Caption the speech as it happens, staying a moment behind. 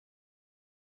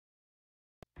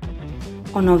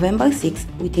On November 6,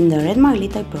 within the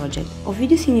RedMarLitter project,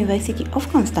 Ovidius University of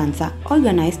Constanța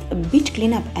organized a beach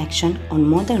cleanup action on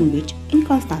Modern Beach in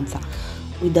Constanța.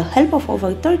 With the help of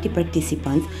over 30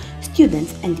 participants,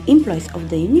 students and employees of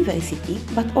the university,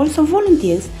 but also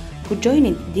volunteers who joined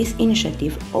in this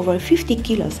initiative, over 50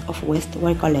 kilos of waste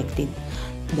were collected.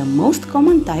 The most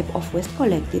common type of waste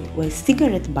collected were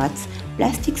cigarette butts,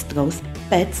 plastic straws,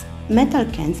 pets, metal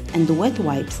cans and wet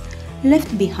wipes,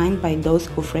 left behind by those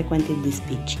who frequented this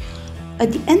beach.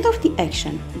 At the end of the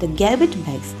action, the garbage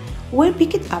bags were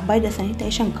picked up by the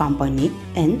sanitation company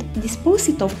and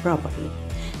disposed of properly.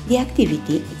 The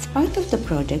activity is part of the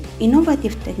project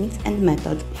Innovative Techniques and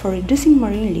Methods for Reducing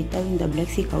Marine Litter in the Black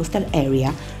Sea Coastal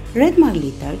Area,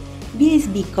 RedMarLitter,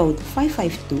 BSB Code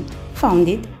 552,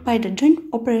 founded by the Joint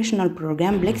Operational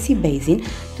Programme Black Sea Basin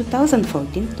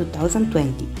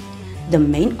 2014-2020. The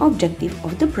main objective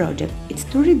of the project is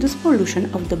to reduce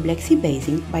pollution of the Black Sea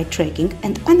Basin by tracking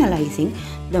and analyzing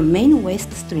the main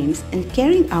waste streams and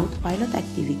carrying out pilot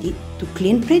activity to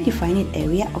clean predefined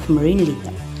area of marine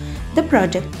litter. The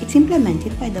project is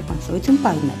implemented by the consortium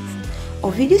partners: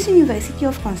 Ovidius University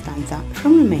of Constanța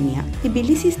from Romania,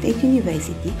 Tbilisi State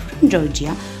University from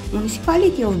Georgia,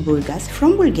 Municipality of Burgas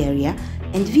from Bulgaria,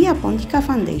 and Via Pontica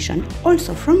Foundation,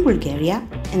 also from Bulgaria,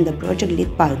 and the project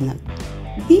lead partner.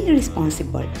 Be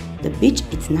responsible. The beach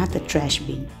is not a trash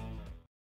bin.